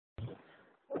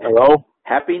Hello?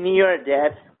 Happy New Year,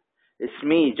 Dad. It's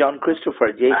me, John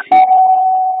Christopher, JC.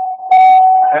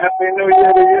 Happy New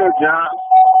Year to you, John.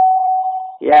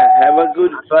 Yeah, have a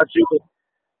good...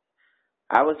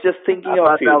 I was just thinking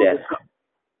of you, Dad.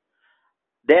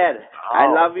 Dad,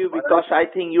 I love you because I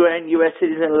think you are a U.S.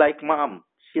 citizen like Mom,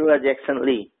 Sheila Jackson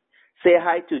Lee. Say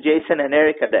hi to Jason and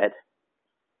Erica, Dad.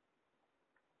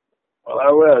 Well,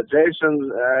 I will.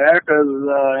 Erica's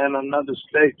in another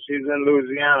state. She's in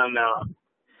Louisiana now.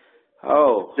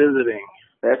 Oh. Visiting.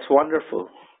 That's wonderful.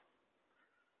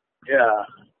 Yeah,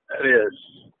 it is.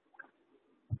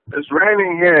 It's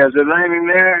raining here. Is it raining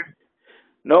there?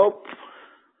 Nope.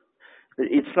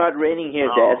 It's not raining here,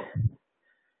 Dad.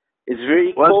 It's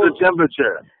very cold. What's the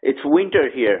temperature? It's winter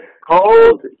here.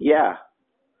 Cold? Yeah.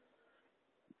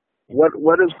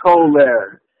 What is cold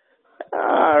there?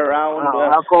 Around...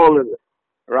 how cold is it?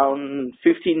 Around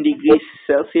 15 degrees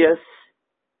Celsius.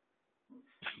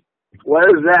 What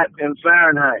is that in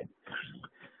Fahrenheit?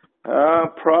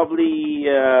 Probably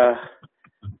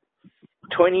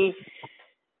 20.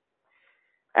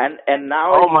 And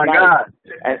now oh it's my night. God!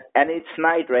 And it's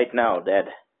night right now, Dad.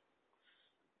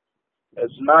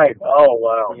 It's night. Oh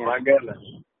wow! Yeah. My goodness.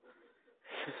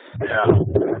 Yeah.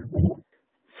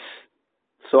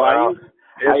 So are you?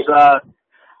 It's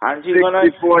aren't you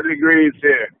 64 degrees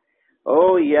here.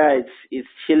 Oh yeah, it's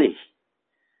chilly.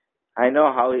 I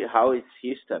know how it's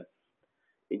Houston.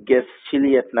 It gets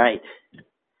chilly at night.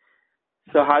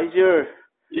 So how's your...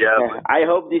 Yeah. I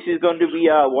hope this is going to be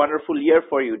a wonderful year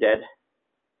for you, Dad.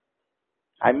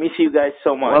 I miss you guys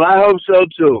so much. Well, I hope so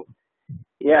too.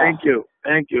 Yeah.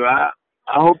 Thank you. I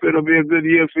hope it'll be a good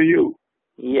year for you.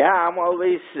 Yeah, I'm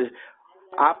always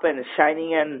up and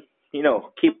shining and,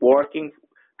 keep working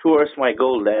towards my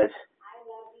goal, Dad.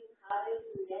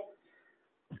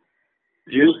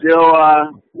 You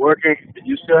still working?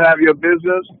 You still have your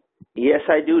business? Yes,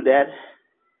 I do, Dad.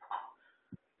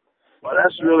 Well,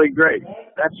 that's really great.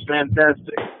 That's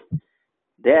fantastic.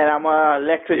 Dad, I'm an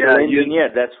electrical engineer.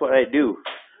 That's what I do.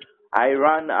 I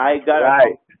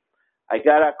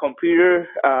got a computer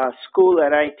school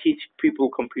and I teach people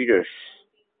computers.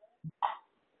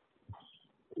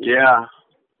 Yeah.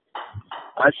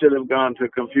 I should have gone to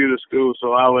computer school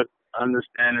so I would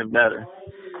understand it better.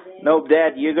 No,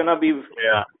 Dad, you're going to be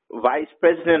vice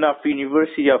president of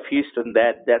University of Houston,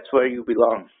 Dad. That's where you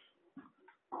belong.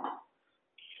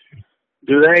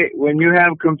 When you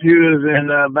have computers in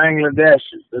Bangladesh,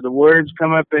 do the words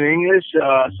come up in English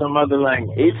or some other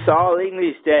language? It's all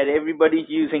English, Dad. Everybody's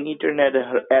using internet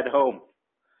at home.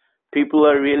 People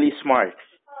are really smart.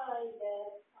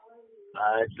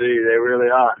 I see. They really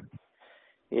are.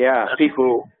 Yeah. That's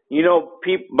cool.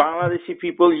 Bangladeshi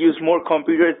people use more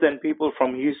computers than people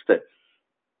from Houston.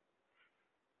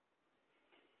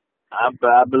 I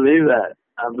believe that.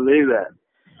 I believe that.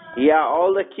 Yeah,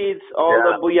 all the kids,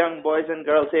 the young boys and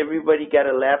girls, everybody got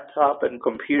a laptop and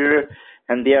computer,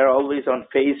 and they are always on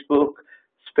Facebook.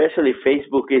 Especially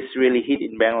Facebook is really hit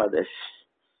in Bangladesh.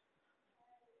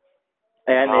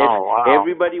 And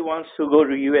everybody wants to go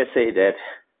to USA, Dad.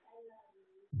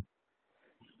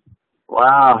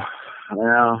 Wow.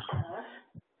 Well,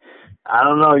 I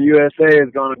don't know. USA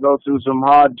is going to go through some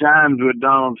hard times with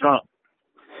Donald Trump.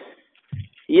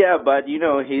 Yeah, but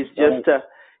he's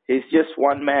just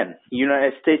one man.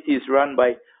 United States is run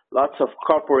by lots of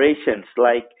corporations,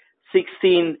 like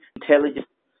 16 intelligence.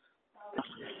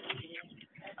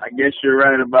 I guess you're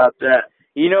right about that.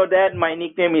 Dad, my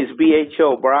nickname is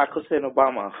BHO, Barack Hussein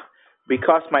Obama,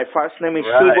 because my first name is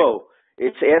Shubo.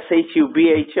 It's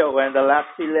SHUBHO, and the last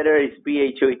three letters is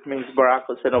BHO. It means Barack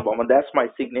Hussein Obama. That's my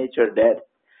signature, Dad.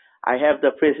 I have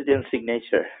the president's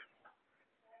signature.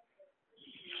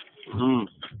 Hmm.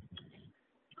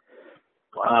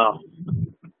 Wow.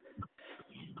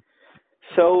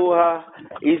 So,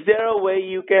 is there a way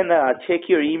you can check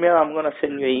your email? I'm going to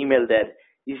send you an email, Dad.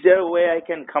 Is there a way I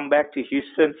can come back to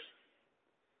Houston?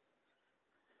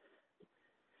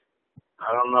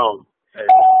 I don't know.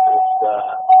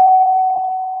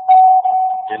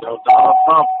 Donald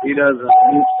Trump, he's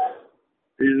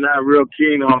not real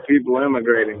keen on people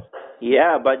immigrating.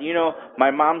 Yeah, but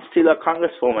my mom's still a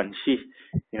congresswoman. She's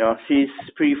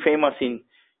pretty famous in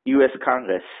U.S.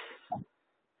 Congress.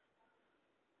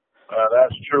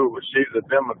 That's true, but she's a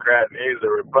Democrat and he's a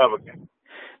Republican.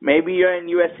 Maybe you're a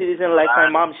U.S. citizen like my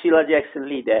mom, Sheila Jackson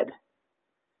Lee, Dad.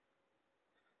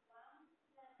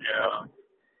 Yeah.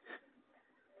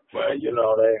 Well,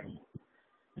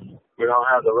 we don't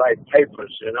have the right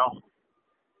papers,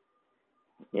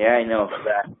 Yeah, I know. For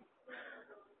that.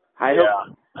 I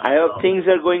hope things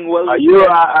are going well. Are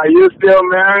you still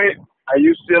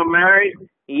married?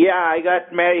 Yeah, I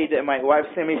got married. My wife's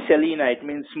name is Selena. It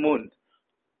means moon.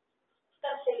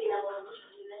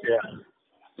 Yeah.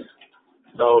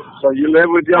 So you live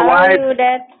with your How wife? are you,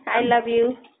 Dad? I love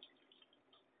you.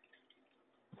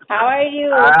 How are you?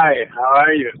 Hi. How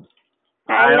are you?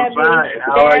 I am love fine. you.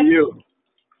 How are Dad. you?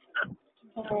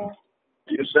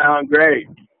 You sound great.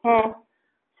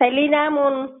 Selena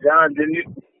Moon. John, didn't you?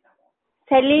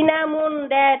 Selena Moon,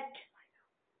 Dad.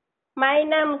 My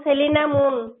name Selena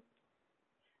Moon.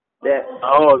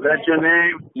 Oh, that's your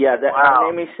name? Yeah, Wow.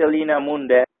 her name is Selena Moon.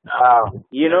 Dad. Wow.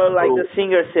 You know, like cool. the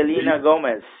singer Selena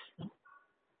Gomez.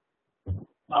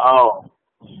 Oh.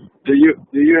 Do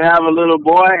you have a little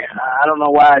boy? I don't know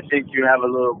why I think you have a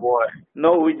little boy.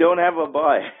 No, we don't have a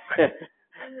boy.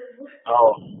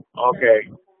 Oh, okay.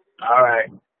 All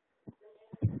right.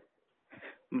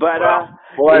 But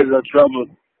boys are trouble.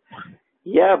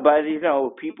 yeah, but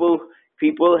people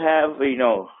have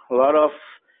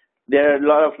there are a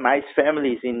lot of nice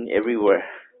families in everywhere.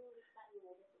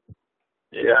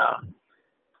 Yeah.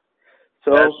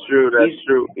 So that's true. That's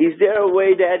true. Is there a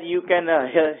way that you can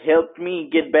help me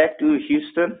get back to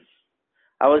Houston?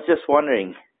 I was just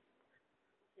wondering.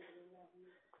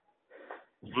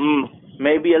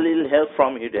 Maybe a little help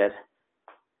from you, Dad.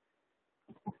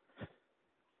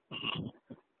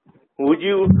 Would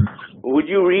you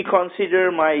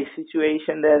reconsider my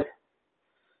situation, Dad?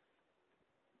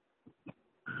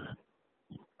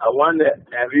 I wonder,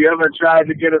 have you ever tried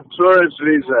to get a tourist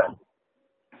visa?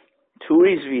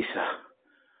 Tourist visa?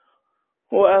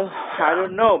 Well, I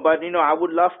don't know, but I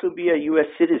would love to be a U.S.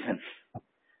 citizen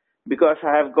because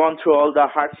I have gone through all the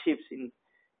hardships in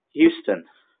Houston.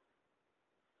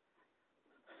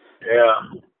 Yeah.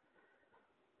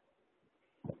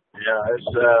 Yeah, it's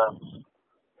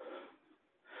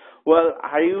Well,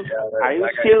 are you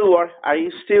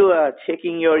still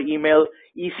checking your email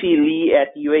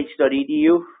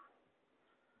eclee@uh.edu?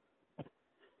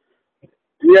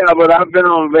 Yeah, but I've been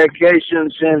on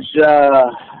vacation since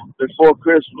before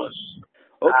Christmas.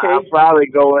 Okay. I'll probably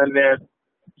go in there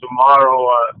tomorrow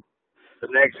or the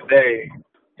next day.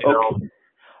 You know.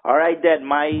 All right, then.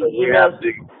 My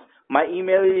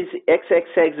email is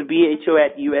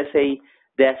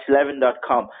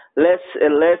xxxbho@usa-11.com.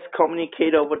 Let's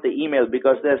communicate over the email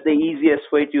because that's the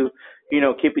easiest way to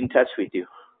keep in touch with you.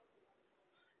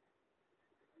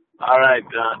 All right,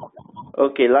 John.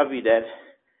 Okay, love you, Dad.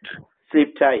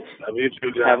 Sleep tight. Love you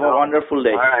too, John. Have a wonderful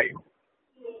day. All right.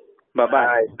 Bye-bye. All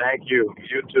right, thank you.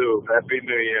 You too. Happy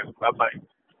New Year. Bye-bye.